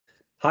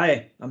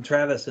Hi, I'm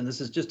Travis, and this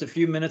is just a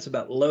few minutes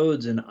about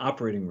loads in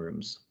operating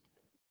rooms.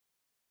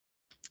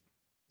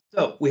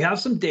 So we have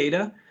some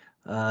data.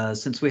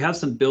 Since we have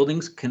some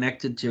buildings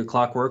connected to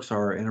Clockworks,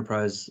 our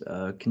enterprise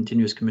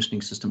continuous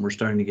commissioning system, we're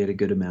starting to get a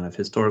good amount of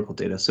historical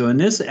data. So in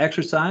this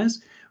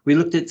exercise, we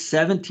looked at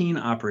 17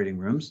 operating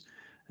rooms,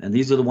 and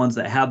these are the ones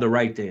that have the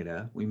right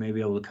data. We may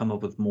be able to come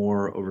up with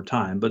more over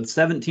time, but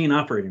 17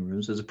 operating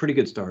rooms is a pretty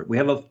good start. We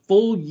have a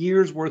full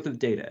year's worth of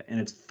data, and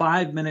it's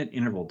 5-minute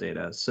interval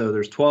data. So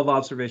there's 12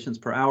 observations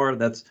per hour.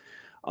 That's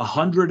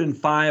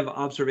 105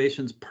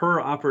 observations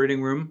per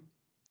operating room.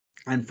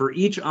 And for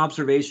each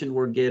observation,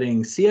 we're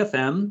getting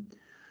CFM,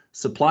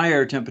 supply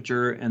air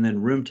temperature, and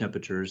then room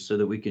temperatures so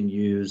that we can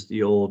use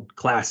the old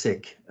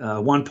classic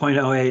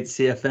 1.08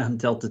 CFM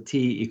delta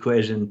T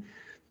equation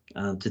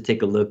to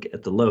take a look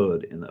at the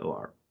load in the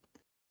OR.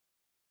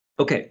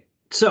 Okay,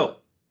 so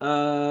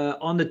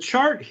on the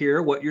chart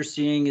here, what you're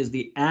seeing is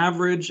the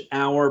average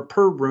hour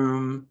per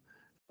room,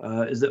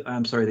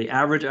 the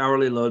average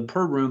hourly load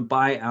per room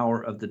by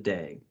hour of the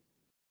day.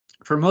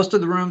 For most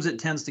of the rooms, it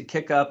tends to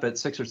kick up at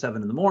 6 or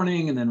 7 in the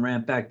morning and then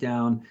ramp back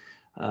down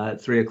at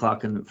 3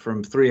 o'clock, and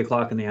from 3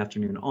 o'clock in the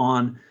afternoon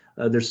on.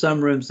 There's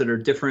some rooms that are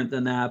different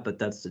than that, but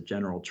that's the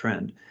general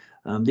trend.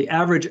 The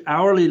average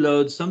hourly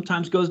load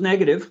sometimes goes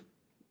negative,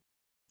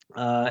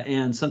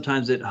 and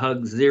sometimes it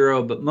hugs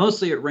 0, but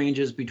mostly it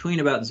ranges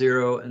between about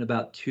 0 and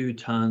about 2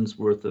 tons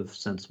worth of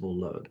sensible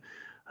load.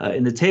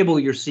 In the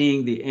table, you're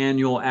seeing the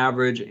annual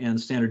average and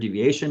standard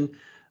deviation.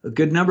 A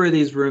good number of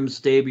these rooms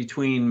stay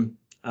between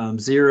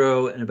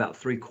 0 and about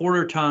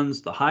 3/4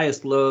 tons. The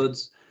highest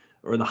loads,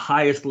 or the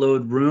highest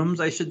load rooms,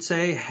 I should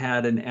say,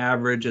 had an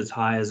average as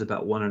high as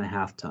about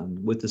 1.5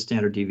 ton, with the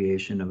standard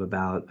deviation of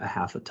about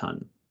 0.5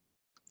 ton,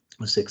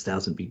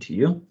 6,000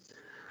 BTU.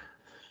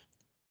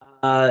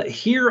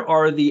 Here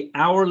are the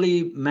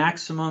hourly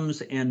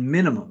maximums and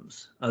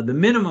minimums. The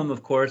minimum,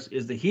 of course,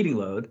 is the heating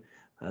load.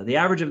 The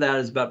average of that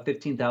is about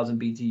 15,000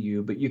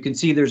 BTU, but you can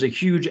see there's a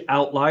huge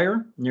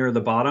outlier near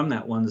the bottom,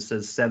 that one that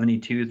says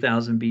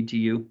 72,000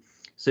 BTU.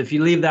 So if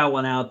you leave that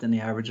one out, then the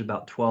average is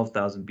about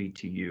 12,000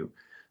 BTU.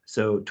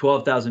 So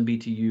 12,000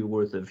 BTU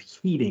worth of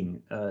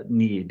heating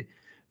need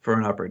for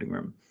an operating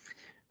room.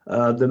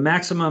 The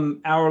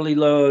maximum hourly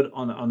load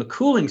on the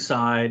cooling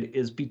side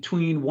is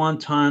between 1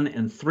 ton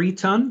and 3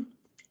 ton.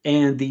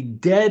 And the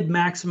dead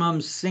maximum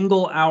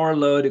single hour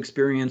load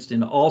experienced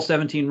in all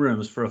 17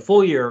 rooms for a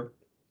full year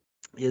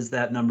is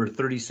that number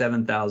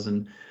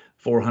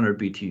 37,400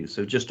 BTU.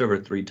 So just over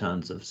 3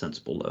 tons of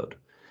sensible load.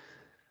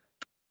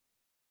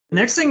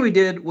 Next thing we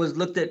did was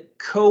looked at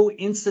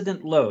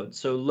coincident loads,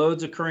 so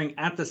loads occurring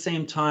at the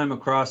same time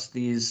across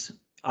these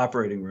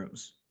operating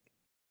rooms.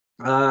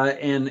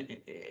 And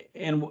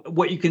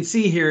what you can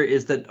see here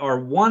is that our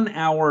 1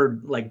 hour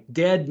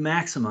dead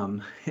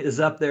maximum is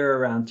up there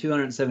around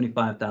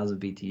 275,000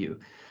 BTU.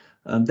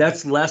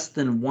 That's less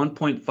than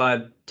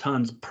 1.5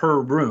 tons per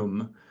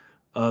room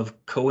of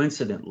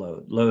coincident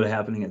load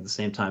happening at the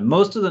same time.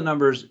 Most of the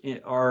numbers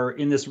are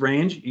in this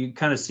range. You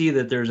kind of see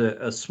that there's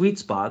a sweet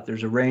spot.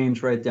 There's a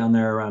range right down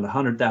there around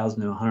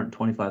 100,000 to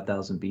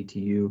 125,000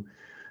 BTU,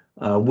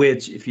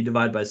 which, if you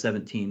divide by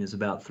 17, is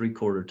about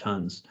 3/4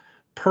 tons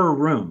per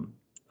room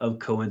of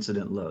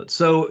coincident load.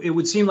 So it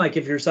would seem like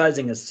if you're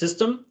sizing a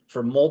system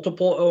for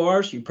multiple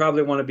ORs, you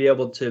probably want to be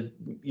able to,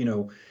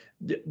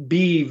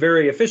 be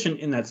very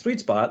efficient in that sweet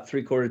spot,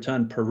 3/4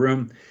 ton per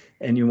room,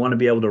 and you want to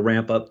be able to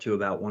ramp up to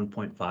about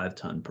 1.5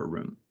 ton per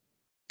room.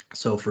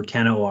 So for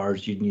 10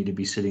 ORs, you'd need to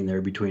be sitting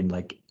there between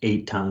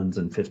 8 tons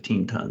and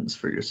 15 tons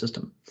for your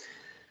system.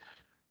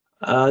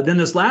 Then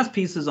this last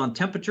piece is on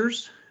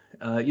temperatures.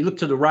 You look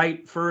to the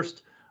right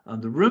first.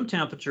 The room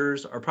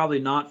temperatures are probably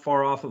not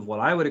far off of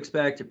what I would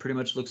expect. It pretty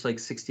much looks like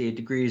 68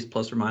 degrees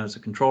plus or minus a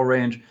control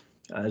range.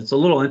 It's a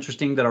little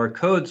interesting that our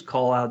codes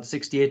call out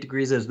 68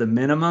 degrees as the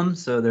minimum.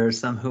 So there are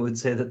some who would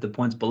say that the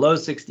points below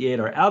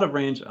 68 are out of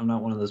range. I'm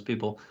not one of those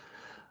people.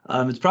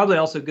 It's probably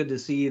also good to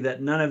see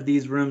that none of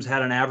these rooms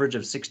had an average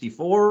of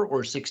 64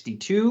 or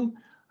 62.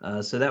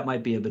 So that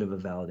might be a bit of a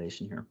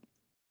validation here.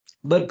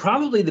 But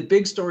probably the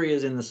big story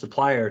is in the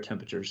supply air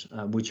temperatures,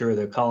 which are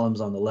the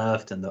columns on the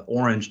left and the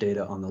orange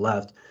data on the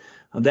left.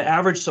 The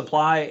average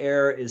supply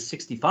air is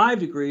 65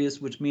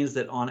 degrees, which means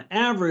that on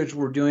average,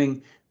 we're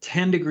doing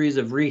 10 degrees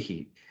of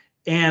reheat.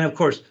 And of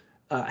course,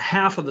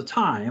 half of the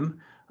time,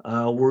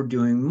 we're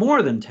doing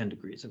more than 10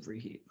 degrees of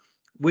reheat,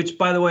 which,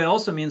 by the way,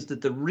 also means that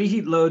the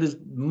reheat load is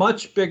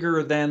much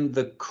bigger than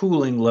the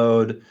cooling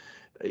load.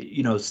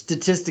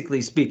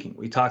 Statistically speaking.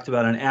 We talked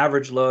about an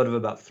average load of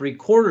about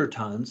 3/4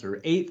 tons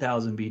or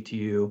 8,000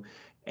 BTU,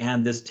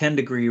 and this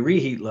 10-degree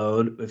reheat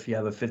load, if you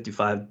have a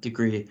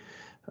 55-degree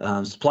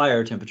supply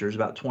air temperature, is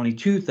about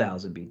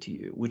 22,000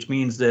 BTU, which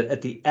means that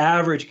at the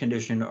average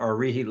condition, our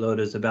reheat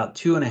load is about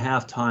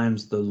 2.5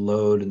 times the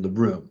load in the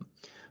room.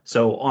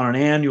 So on an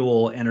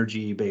annual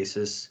energy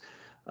basis,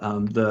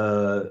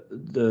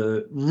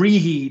 the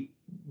reheat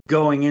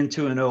going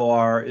into an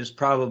OR is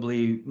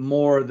probably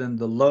more than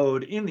the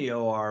load in the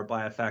OR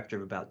by a factor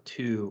of about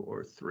 2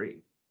 or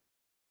 3.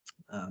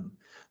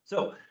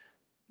 So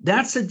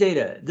That's the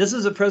data. This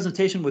is a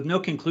presentation with no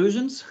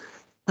conclusions.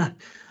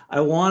 I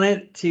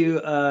wanted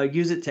to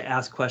use it to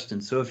ask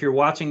questions. So if you're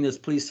watching this,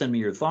 please send me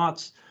your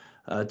thoughts.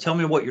 Tell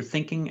me what you're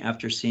thinking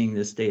after seeing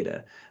this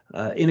data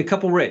in a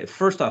couple ways.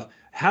 First off,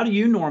 how do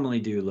you normally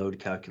do load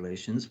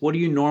calculations? What do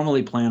you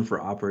normally plan for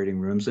operating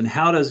rooms? And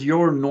how does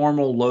your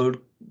normal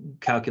load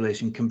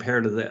calculation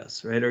compare to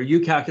this, right? Are you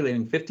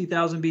calculating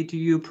 50,000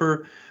 BTU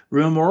per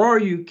room, or are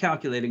you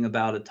calculating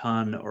about a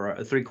ton or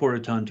a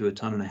 3/4 ton to a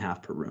ton and a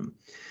half per room?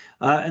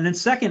 And then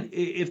second,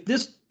 if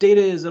this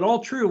data is at all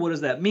true, what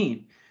does that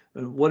mean?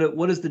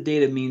 What does the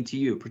data mean to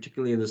you,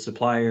 particularly the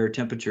supplier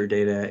temperature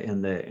data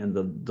and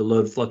the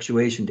load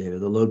fluctuation data,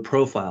 the load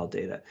profile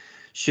data?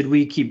 Should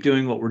we keep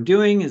doing what we're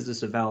doing? Is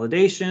this a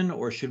validation,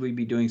 or should we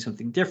be doing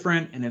something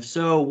different? And if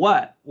so,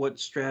 what? What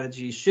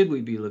strategies should we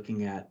be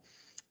looking at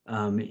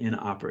in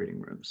operating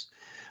rooms?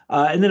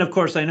 And then, of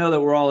course, I know that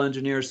we're all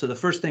engineers, so the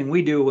first thing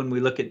we do when we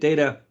look at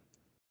data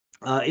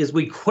is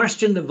we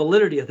question the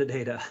validity of the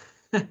data.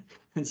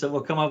 And so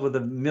we'll come up with a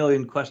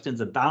million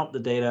questions about the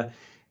data.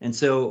 And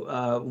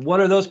so what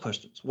are those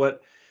questions?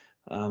 What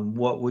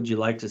would you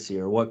like to see,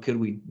 or what could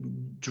we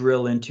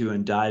drill into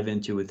and dive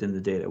into within the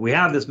data? We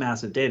have this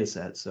massive data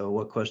set, so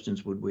what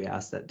questions would we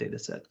ask that data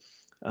set?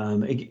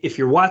 If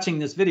you're watching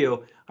this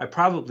video, I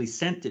probably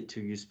sent it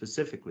to you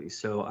specifically,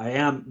 so I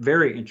am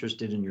very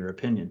interested in your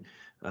opinion.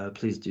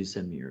 Please do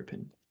send me your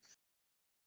opinion.